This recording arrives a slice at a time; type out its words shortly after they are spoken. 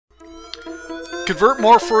Convert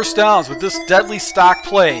more first downs with this deadly stock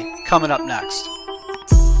play coming up next.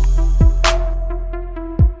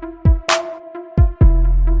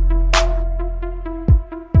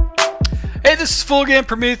 Hey, this is Full Game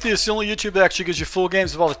Prometheus, the only YouTube that actually gives you full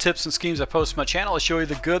games of all the tips and schemes I post on my channel. I show you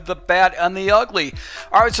the good, the bad, and the ugly.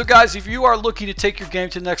 Alright, so guys, if you are looking to take your game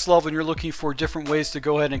to the next level and you're looking for different ways to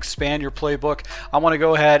go ahead and expand your playbook, I want to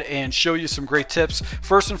go ahead and show you some great tips.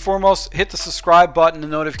 First and foremost, hit the subscribe button, the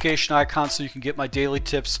notification icon, so you can get my daily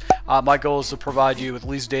tips. My goal is to provide you with at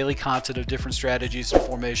least daily content of different strategies and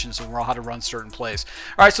formations and how to run certain plays.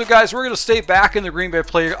 Alright, so guys, we're going to stay back in the Green Bay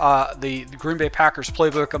the Green Bay Packers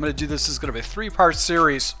playbook. I'm going to do this. This is going to be a three-part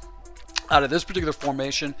series out of this particular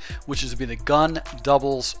formation, which is to be the gun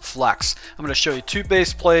doubles flex. I'm going to show you two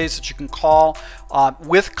base plays that you can call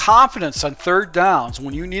with confidence on third downs.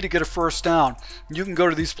 When you need to get a first down, you can go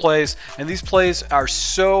to these plays, and these plays are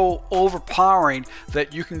so overpowering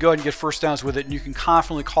that you can go ahead and get first downs with it, and you can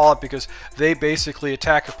confidently call it because they basically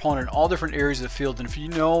attack your opponent in all different areas of the field. And if you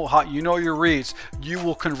know your reads, you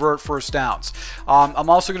will convert first downs. I'm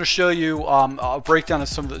also going to show you a breakdown of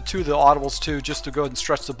some of two of the audibles too, just to go ahead and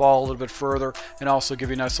stretch the ball a little bit further and also give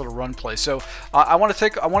you a nice little run play. So I want to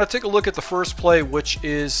take a look at the first play, which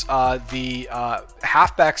is the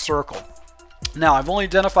halfback circle. Now, I've only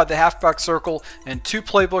identified the halfback circle in two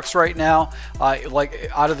playbooks right now, like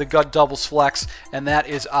out of the gut doubles flex, and that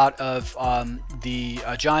is out of the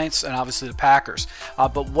Giants and obviously the Packers.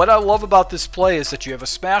 But what I love about this play is that you have a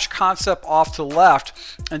smash concept off to the left,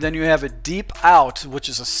 and then you have a deep out, which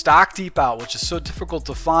is a stock deep out, which is so difficult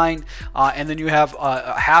to find, and then you have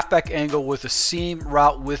a halfback angle with a seam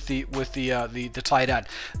route with the tight end.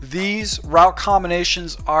 These route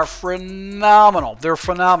combinations are phenomenal. They're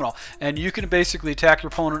phenomenal, and you can basically attack your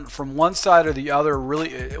opponent from one side or the other.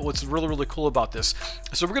 Really, what's really cool about this.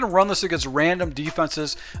 So we're going to run this against random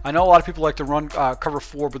defenses. I know a lot of people like to run cover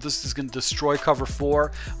 4, but this is going to destroy cover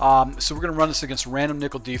 4. So we're going to run this against random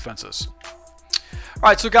nickel defenses.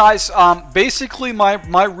 Alright, so guys, basically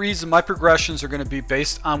my reads and my progressions are going to be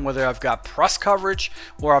based on whether I've got press coverage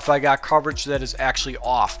or if I got coverage that is actually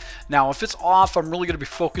off. Now, if it's off, I'm really going to be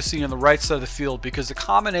focusing on the right side of the field because the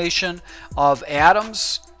combination of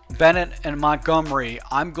Adams, Bennett, and Montgomery,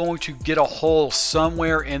 I'm going to get a hole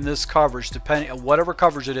somewhere in this coverage, depending on whatever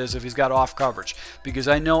coverage it is, if he's got off coverage, because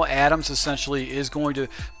I know Adams essentially is going to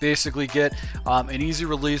basically get an easy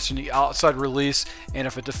release from the outside release, and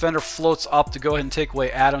if a defender floats up to go ahead and take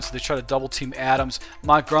away Adams, so they try to double team Adams,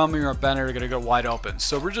 Montgomery or Bennett are going to go wide open.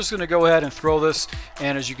 So we're just going to go ahead and throw this,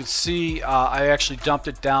 and as you can see, I actually dumped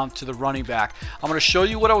it down to the running back. I'm going to show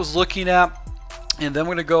you what I was looking at, and then I'm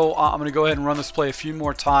going to go ahead and run this play a few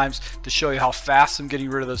more times to show you how fast I'm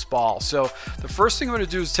getting rid of this ball. So the first thing I'm going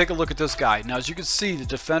to do is take a look at this guy. Now, as you can see, the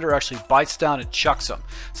defender actually bites down and chucks him.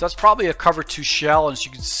 So that's probably a cover 2 shell. And as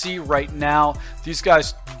you can see right now, these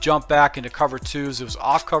guys jump back into cover 2s. It was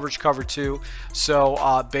off coverage cover 2.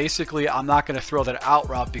 So basically, I'm not going to throw that out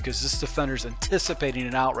route because this defender's anticipating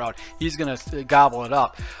an out route. He's going to gobble it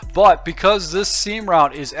up. But because this seam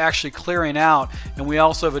route is actually clearing out, and we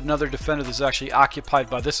also have another defender that's actually occupied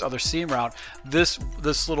by this other seam route, this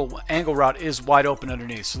little angle route is wide open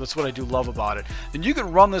underneath. So that's what I do love about it. And you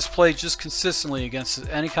can run this play just consistently against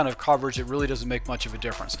any kind of coverage. It really doesn't make much of a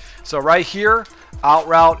difference. So right here, out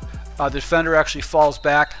route, the defender actually falls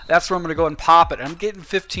back. That's where I'm going to go and pop it. I'm getting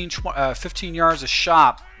 15 yards a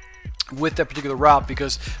shot with that particular route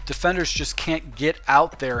because defenders just can't get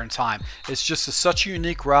out there in time. It's just such a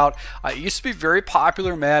unique route. It used to be very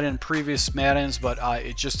popular in Madden, previous Maddens, but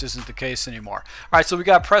it just isn't the case anymore. All right, so we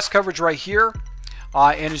got press coverage right here.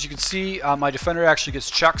 And as you can see, my defender actually gets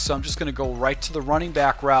chucked, so I'm just going to go right to the running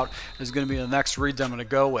back route. Is going to be the next read that I'm going to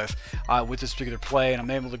go with this particular play, and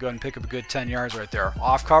I'm able to go ahead and pick up a good 10 yards right there.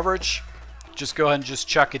 Off coverage, just go ahead and just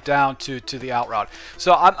chuck it down to the out route.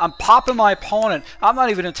 So I'm popping my opponent. I'm not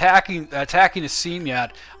even attacking a seam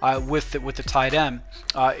yet with the tight end.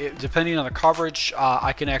 Depending on the coverage,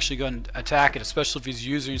 I can actually go and attack it, especially if he's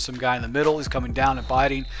using some guy in the middle. He's coming down and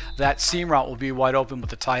biting. That seam route will be wide open with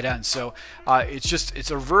the tight end. So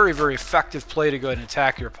it's a very effective play to go ahead and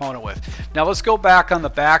attack your opponent with. Now let's go back on the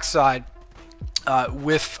backside.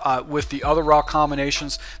 With the other route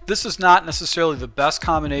combinations. This is not necessarily the best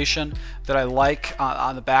combination that I like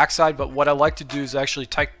on the backside, but what I like to do is actually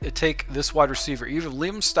take this wide receiver, either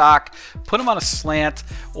leave him stock, put him on a slant,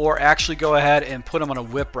 or actually go ahead and put him on a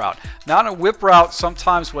whip route. Now on a whip route,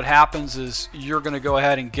 sometimes what happens is you're going to go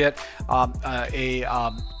ahead and get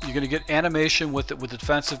you're going to get animation with the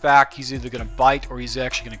defensive back. He's either going to bite or he's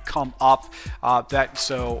actually going to come up.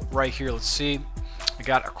 So right here, let's see. I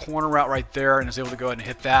got a corner route right there and was able to go ahead and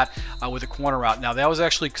hit that with a corner route. Now that was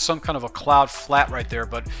actually some kind of a cloud flat right there,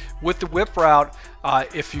 but with the whip route,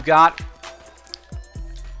 if you got,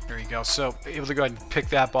 there you go, so able to go ahead and pick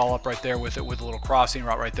that ball up right there with it, with a little crossing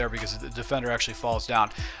route right there, because the defender actually falls down.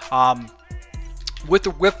 With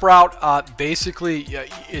the whip route, basically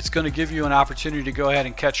it's going to give you an opportunity to go ahead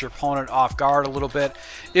and catch your opponent off guard a little bit.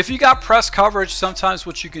 If you got press coverage, sometimes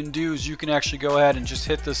what you can do is you can actually go ahead and just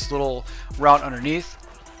hit this little route underneath,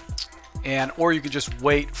 or you can just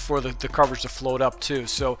wait for the coverage to float up too.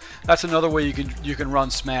 So that's another way you can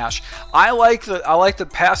run smash. I like the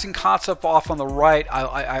passing concept off on the right.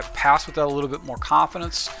 I pass with that a little bit more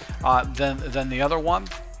confidence than the other one.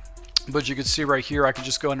 But you can see right here, I can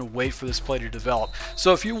just go ahead and wait for this play to develop.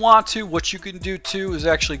 So if you want to, what you can do too is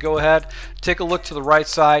actually go ahead, take a look to the right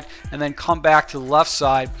side, and then come back to the left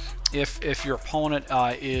side. If your opponent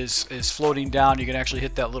is floating down, you can actually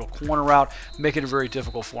hit that little corner route, making it very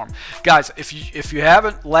difficult for them. Guys, if you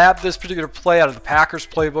haven't labbed this particular play out of the Packers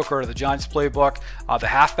playbook or out of the Giants playbook, the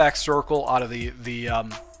halfback circle out of the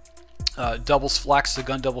doubles flex, the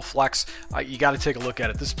gun double flex, you got to take a look at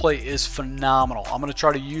it. This play is phenomenal. I'm going to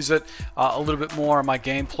try to use it a little bit more in my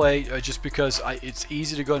gameplay, just because it's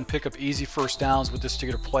easy to go and pick up easy first downs with this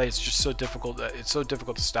particular play. It's just so difficult. It's so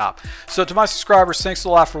difficult to stop. So to my subscribers, thanks a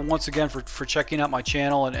lot for once again for checking out my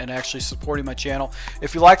channel and actually supporting my channel.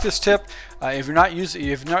 If you like this tip, if you're not using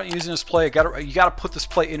this play, you got to put this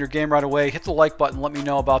play in your game right away. Hit the like button. Let me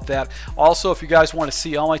know about that. Also, if you guys want to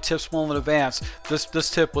see all my tips well in advance,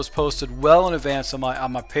 this tip was posted well in advance on my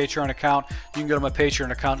Patreon account. You can go to my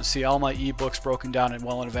Patreon account and see all my ebooks broken down in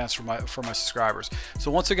well in advance for my subscribers. So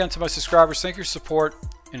once again, to my subscribers, thank you for your support,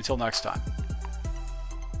 and until next time.